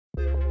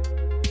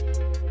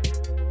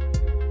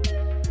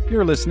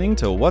You're listening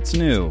to What's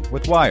New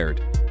with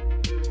Wired.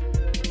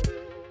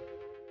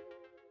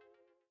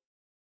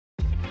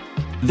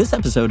 This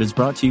episode is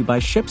brought to you by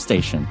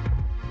ShipStation.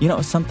 You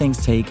know, some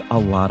things take a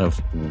lot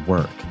of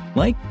work,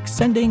 like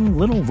sending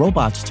little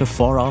robots to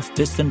far-off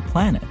distant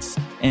planets.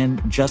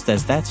 And just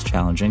as that's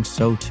challenging,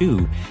 so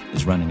too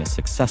is running a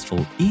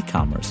successful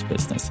e-commerce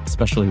business,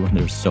 especially when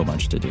there's so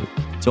much to do.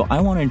 So I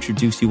want to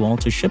introduce you all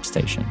to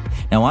ShipStation.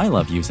 Now, I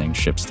love using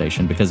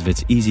ShipStation because of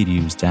its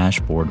easy-to-use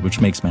dashboard,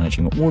 which makes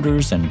managing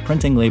orders and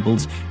printing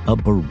labels a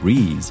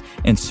breeze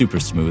and super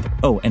smooth.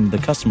 Oh, and the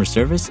customer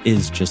service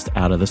is just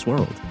out of this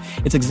world.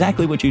 It's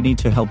exactly what you need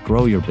to help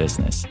grow your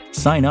business.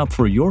 Sign up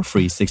for your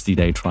free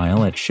 60-day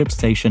trial at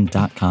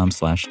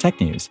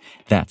shipstation.com/technews.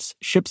 That's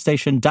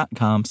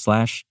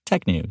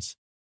shipstation.com/technews.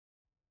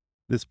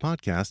 This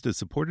podcast is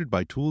supported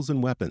by Tools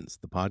and Weapons,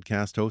 the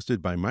podcast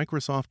hosted by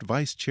Microsoft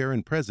Vice Chair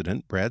and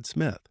President Brad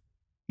Smith.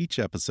 Each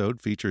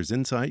episode features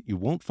insight you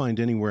won't find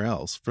anywhere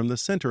else from the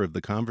center of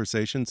the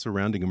conversation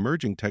surrounding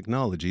emerging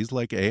technologies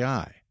like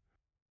AI.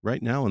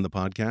 Right now in the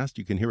podcast,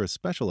 you can hear a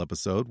special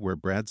episode where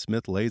Brad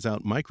Smith lays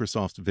out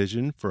Microsoft's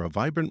vision for a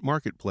vibrant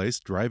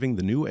marketplace driving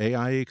the new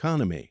AI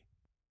economy.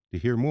 To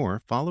hear more,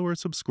 follow or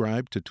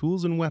subscribe to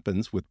Tools and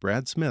Weapons with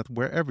Brad Smith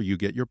wherever you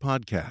get your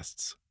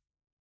podcasts.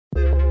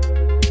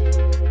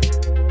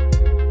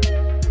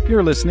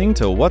 You're listening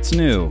to What's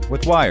New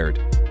with Wired.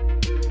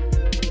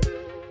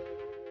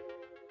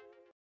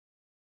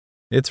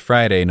 It's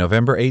Friday,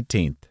 November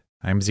 18th.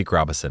 I'm Zeke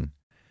Robison.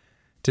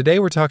 Today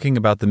we're talking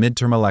about the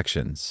midterm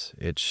elections.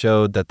 It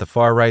showed that the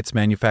far right's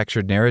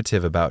manufactured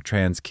narrative about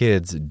trans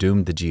kids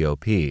doomed the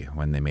GOP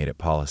when they made it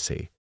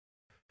policy.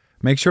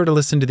 Make sure to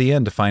listen to the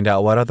end to find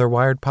out what other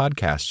Wired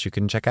podcasts you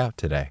can check out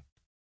today.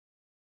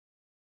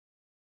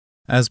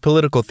 As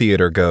political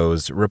theater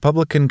goes,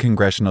 Republican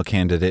congressional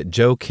candidate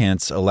Joe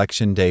Kent's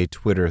Election Day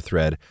Twitter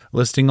thread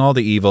listing all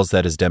the evils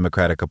that his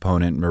Democratic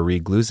opponent Marie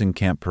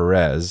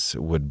Gluesenkamp-Perez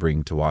would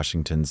bring to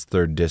Washington's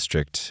 3rd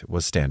District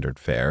was standard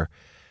fare.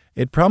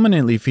 It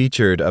prominently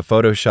featured a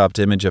photoshopped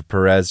image of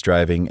Perez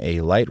driving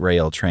a light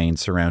rail train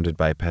surrounded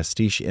by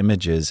pastiche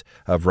images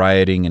of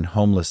rioting and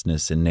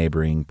homelessness in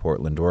neighboring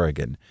Portland,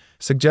 Oregon,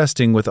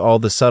 suggesting with all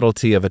the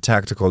subtlety of a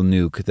tactical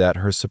nuke that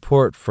her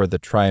support for the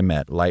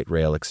TriMet light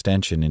rail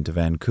extension into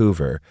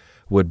Vancouver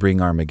would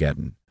bring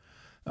Armageddon.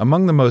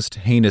 Among the most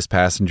heinous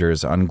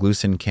passengers on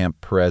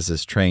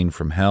Gluesenkamp-Perez's train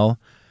from hell,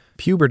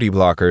 puberty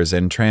blockers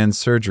and trans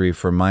surgery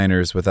for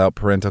minors without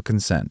parental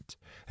consent,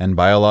 and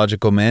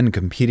biological men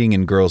competing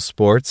in girls'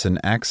 sports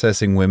and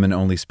accessing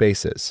women-only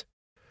spaces.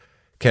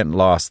 Kent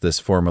lost this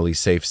formerly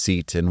safe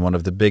seat in one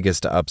of the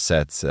biggest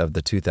upsets of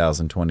the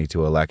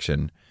 2022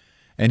 election,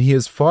 and he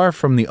is far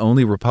from the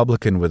only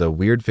Republican with a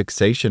weird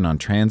fixation on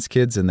trans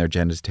kids and their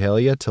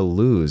genitalia to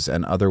lose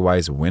an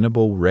otherwise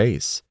winnable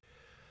race.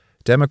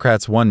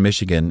 Democrats won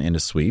Michigan in a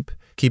sweep,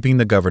 keeping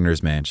the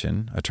governor's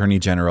mansion, attorney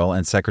general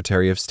and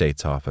secretary of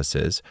state's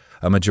offices,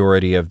 a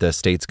majority of the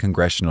state's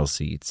congressional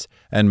seats,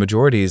 and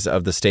majorities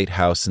of the state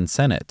House and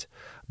Senate.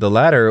 The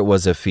latter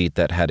was a feat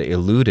that had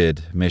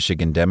eluded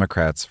Michigan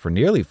Democrats for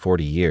nearly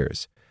 40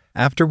 years.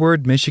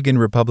 Afterward, Michigan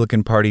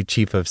Republican Party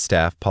Chief of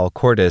Staff Paul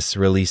Cordes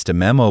released a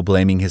memo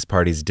blaming his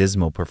party's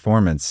dismal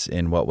performance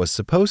in what was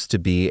supposed to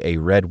be a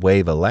red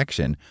wave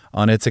election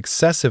on its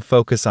excessive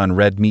focus on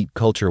red meat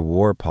culture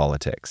war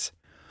politics.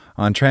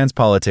 On trans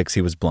politics,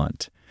 he was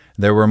blunt.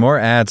 There were more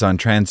ads on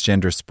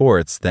transgender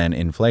sports than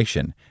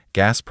inflation,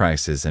 gas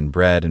prices, and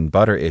bread and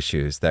butter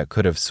issues that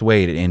could have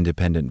swayed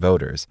independent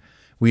voters.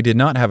 We did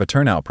not have a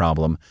turnout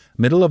problem.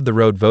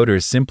 Middle-of-the-road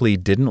voters simply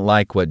didn't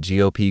like what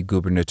GOP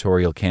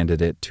gubernatorial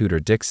candidate Tudor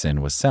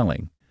Dixon was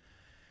selling.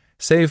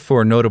 Save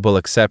for notable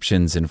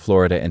exceptions in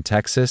Florida and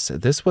Texas,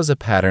 this was a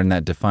pattern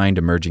that defined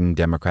emerging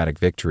Democratic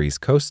victories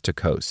coast to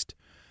coast.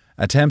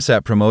 Attempts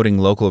at promoting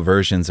local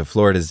versions of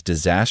Florida's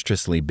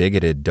disastrously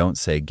bigoted Don't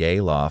Say Gay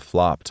law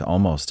flopped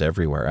almost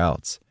everywhere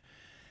else.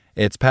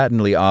 It's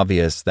patently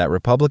obvious that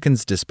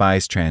Republicans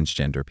despise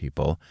transgender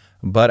people,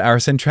 but our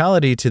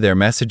centrality to their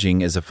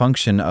messaging is a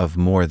function of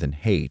more than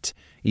hate,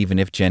 even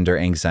if gender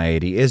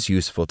anxiety is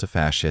useful to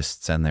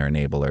fascists and their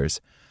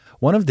enablers.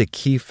 One of the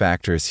key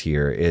factors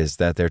here is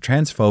that their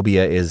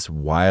transphobia is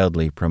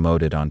wildly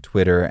promoted on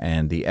Twitter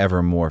and the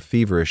ever more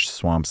feverish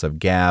swamps of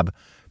Gab,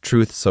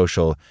 Truth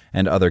Social,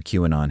 and other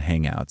QAnon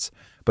hangouts.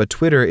 But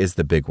Twitter is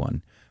the big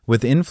one,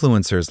 with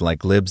influencers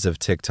like Libs of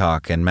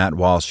TikTok and Matt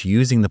Walsh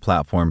using the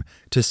platform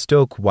to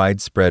stoke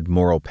widespread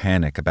moral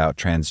panic about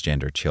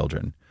transgender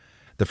children.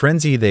 The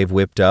frenzy they've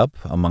whipped up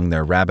among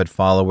their rabid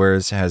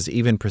followers has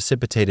even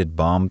precipitated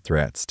bomb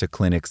threats to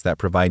clinics that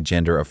provide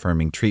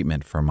gender-affirming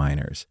treatment for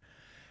minors.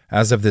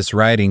 As of this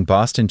writing,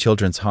 Boston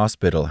Children's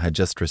Hospital had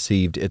just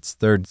received its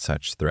 3rd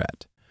such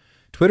threat.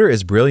 Twitter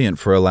is brilliant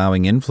for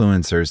allowing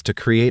influencers to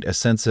create a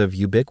sense of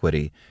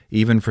ubiquity,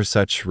 even for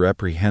such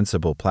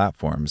reprehensible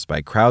platforms,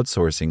 by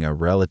crowdsourcing a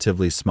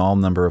relatively small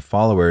number of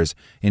followers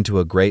into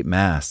a great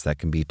mass that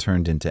can be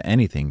turned into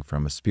anything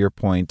from a spear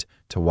point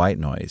to white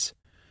noise.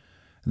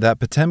 That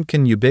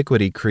Potemkin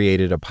ubiquity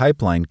created a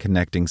pipeline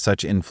connecting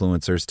such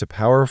influencers to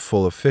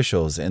powerful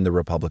officials in the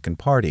Republican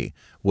Party,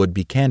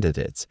 would-be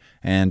candidates,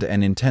 and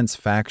an intense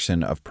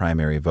faction of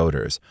primary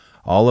voters,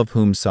 all of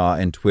whom saw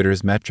in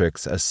Twitter's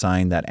metrics a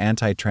sign that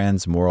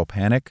anti-trans moral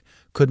panic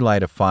could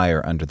light a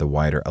fire under the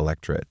wider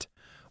electorate.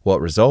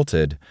 What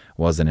resulted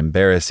was an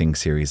embarrassing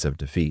series of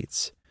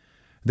defeats.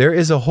 There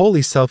is a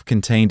wholly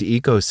self-contained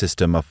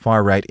ecosystem of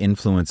far-right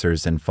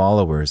influencers and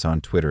followers on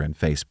Twitter and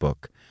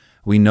Facebook.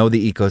 We know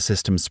the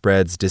ecosystem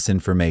spreads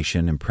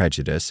disinformation and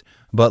prejudice,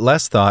 but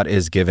less thought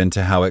is given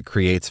to how it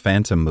creates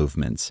phantom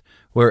movements,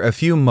 where a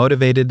few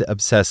motivated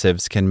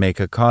obsessives can make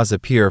a cause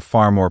appear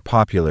far more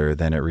popular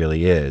than it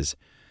really is.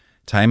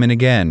 Time and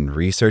again,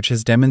 research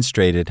has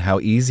demonstrated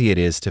how easy it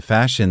is to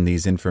fashion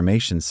these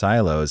information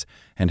silos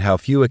and how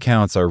few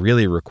accounts are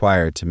really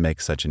required to make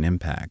such an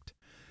impact.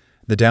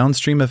 The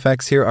downstream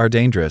effects here are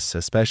dangerous,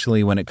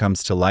 especially when it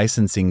comes to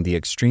licensing the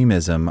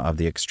extremism of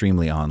the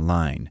extremely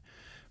online.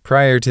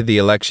 Prior to the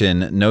election,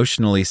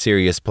 notionally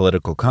serious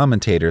political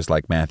commentators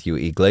like Matthew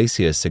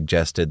Iglesias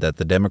suggested that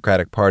the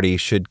Democratic Party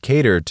should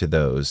cater to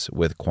those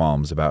with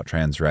qualms about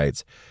trans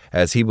rights,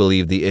 as he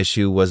believed the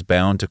issue was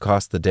bound to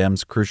cost the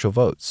Dems crucial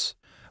votes.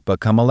 But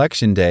come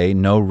Election Day,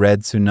 no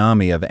red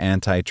tsunami of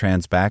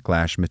anti-trans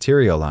backlash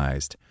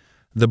materialized.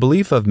 The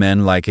belief of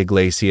men like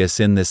Iglesias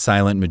in this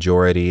silent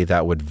majority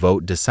that would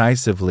vote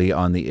decisively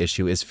on the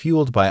issue is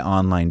fueled by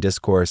online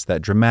discourse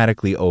that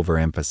dramatically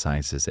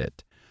overemphasizes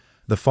it.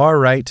 The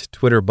far-right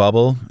Twitter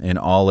bubble, in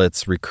all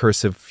its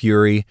recursive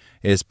fury,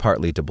 is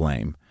partly to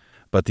blame,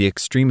 but the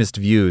extremist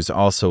views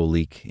also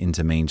leak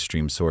into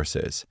mainstream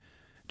sources.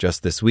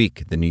 Just this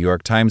week, the New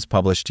York Times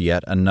published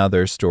yet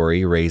another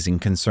story raising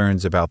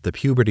concerns about the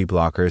puberty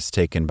blockers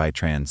taken by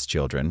trans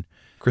children.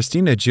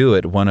 Christina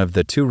Jewett, one of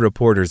the two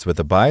reporters with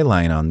a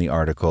byline on the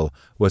article,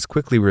 was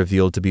quickly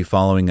revealed to be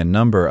following a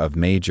number of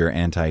major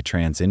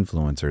anti-trans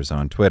influencers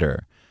on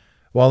Twitter.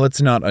 While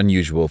it's not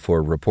unusual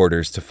for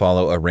reporters to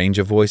follow a range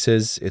of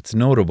voices, it's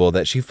notable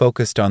that she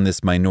focused on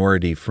this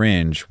minority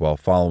fringe while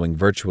following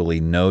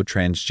virtually no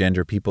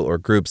transgender people or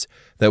groups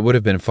that would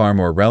have been far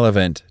more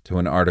relevant to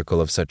an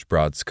article of such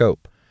broad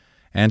scope.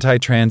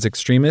 Anti-trans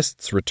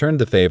extremists returned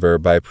the favor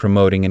by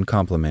promoting and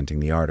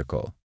complimenting the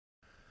article.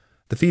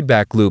 The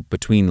feedback loop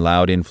between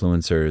loud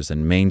influencers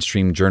and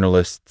mainstream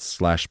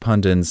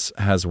journalists/pundits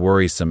has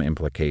worrisome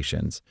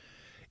implications.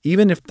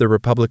 Even if the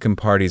Republican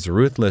Party's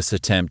ruthless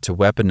attempt to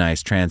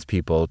weaponize trans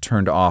people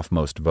turned off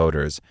most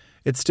voters,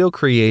 it still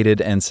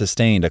created and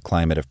sustained a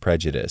climate of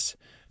prejudice.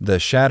 The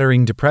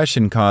shattering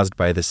depression caused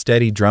by the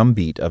steady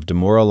drumbeat of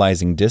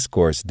demoralizing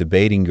discourse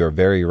debating your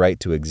very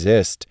right to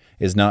exist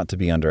is not to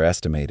be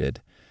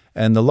underestimated.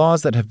 And the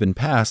laws that have been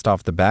passed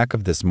off the back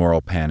of this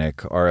moral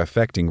panic are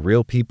affecting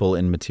real people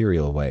in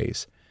material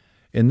ways.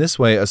 In this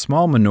way, a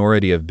small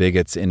minority of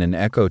bigots in an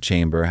echo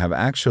chamber have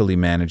actually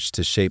managed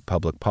to shape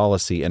public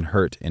policy and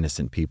hurt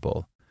innocent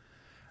people.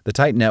 The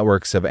tight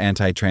networks of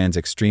anti-trans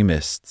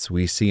extremists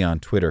we see on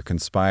Twitter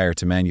conspire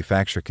to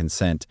manufacture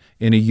consent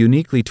in a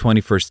uniquely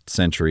 21st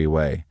century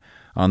way,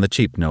 on the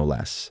cheap no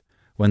less.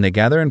 When they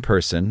gather in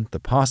person, the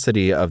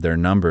paucity of their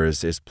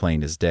numbers is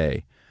plain as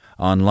day.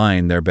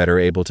 Online, they're better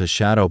able to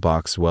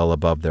shadowbox well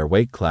above their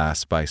weight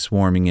class by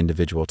swarming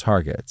individual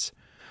targets.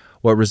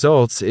 What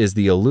results is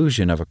the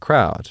illusion of a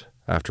crowd.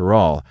 After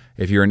all,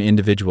 if you're an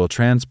individual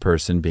trans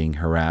person being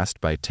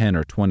harassed by 10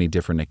 or 20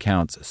 different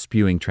accounts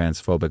spewing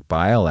transphobic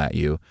bile at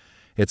you,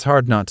 it's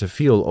hard not to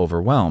feel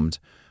overwhelmed.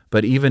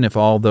 But even if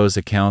all those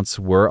accounts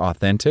were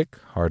authentic,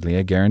 hardly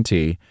a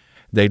guarantee,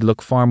 they'd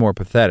look far more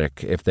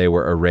pathetic if they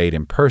were arrayed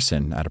in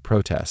person at a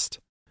protest.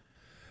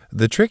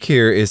 The trick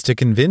here is to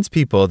convince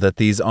people that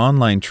these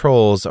online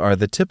trolls are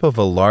the tip of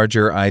a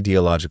larger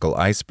ideological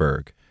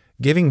iceberg,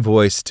 giving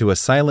voice to a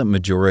silent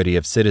majority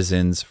of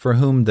citizens for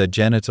whom the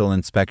genital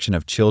inspection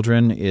of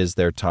children is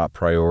their top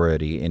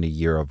priority in a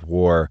year of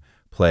war,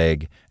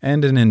 plague,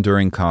 and an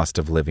enduring cost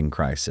of living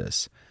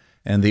crisis.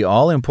 And the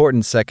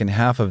all-important second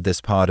half of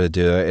this pas de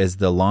deux is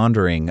the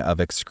laundering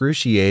of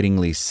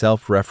excruciatingly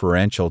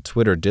self-referential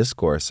Twitter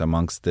discourse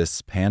amongst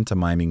this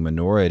pantomiming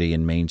minority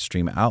in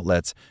mainstream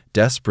outlets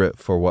desperate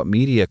for what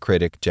media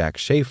critic Jack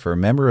Schaefer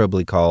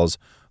memorably calls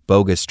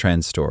bogus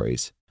trend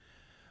stories.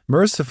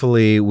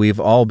 Mercifully, we've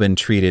all been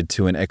treated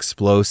to an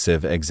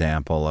explosive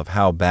example of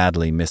how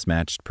badly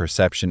mismatched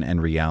perception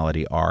and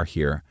reality are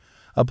here.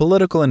 A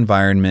political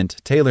environment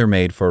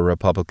tailor-made for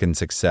Republican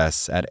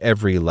success at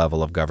every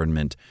level of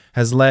government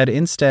has led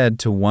instead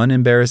to one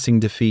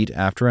embarrassing defeat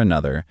after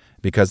another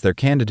because their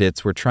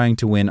candidates were trying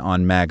to win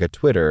on MAGA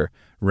Twitter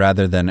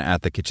rather than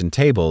at the kitchen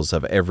tables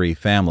of every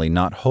family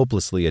not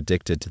hopelessly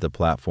addicted to the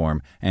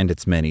platform and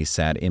its many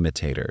sad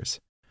imitators.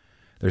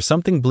 There's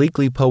something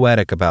bleakly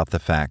poetic about the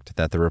fact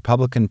that the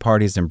Republican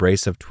Party's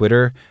embrace of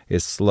Twitter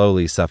is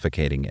slowly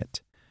suffocating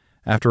it.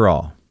 After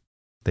all,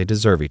 they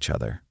deserve each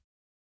other.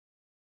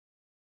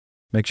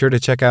 Make sure to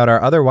check out our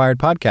other Wired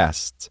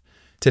podcasts.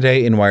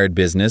 Today in Wired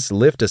Business,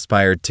 Lyft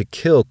aspired to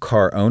kill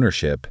car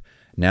ownership.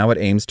 Now it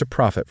aims to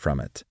profit from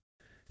it.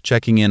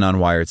 Checking in on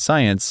Wired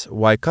Science,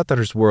 why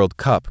Qatar's World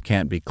Cup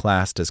can't be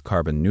classed as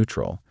carbon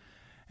neutral.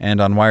 And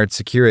on Wired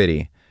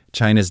Security,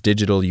 China's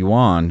digital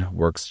yuan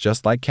works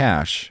just like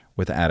cash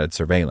with added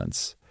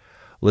surveillance.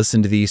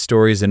 Listen to these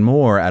stories and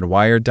more at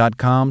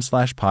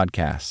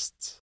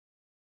wired.com/podcasts.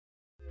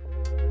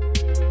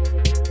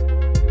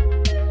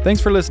 Thanks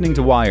for listening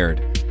to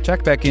Wired.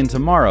 Check back in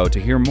tomorrow to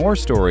hear more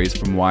stories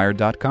from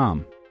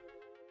Wired.com.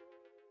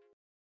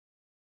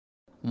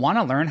 Want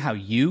to learn how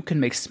you can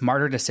make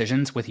smarter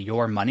decisions with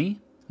your money?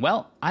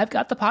 Well, I've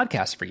got the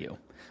podcast for you.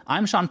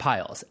 I'm Sean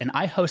Piles, and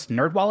I host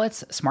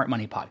NerdWallet's Smart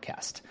Money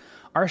Podcast.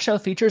 Our show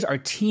features our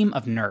team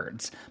of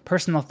nerds,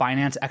 personal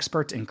finance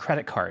experts in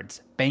credit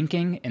cards,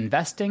 banking,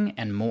 investing,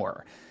 and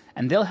more.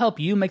 And they'll help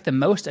you make the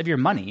most of your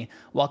money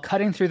while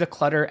cutting through the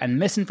clutter and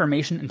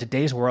misinformation in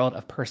today's world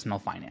of personal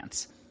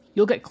finance.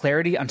 You'll get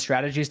clarity on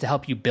strategies to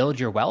help you build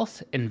your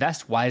wealth,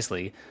 invest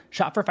wisely,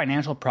 shop for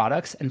financial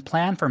products, and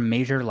plan for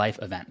major life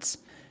events.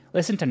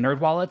 Listen to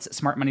NerdWallet's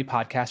Smart Money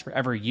Podcast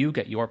wherever you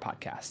get your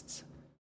podcasts.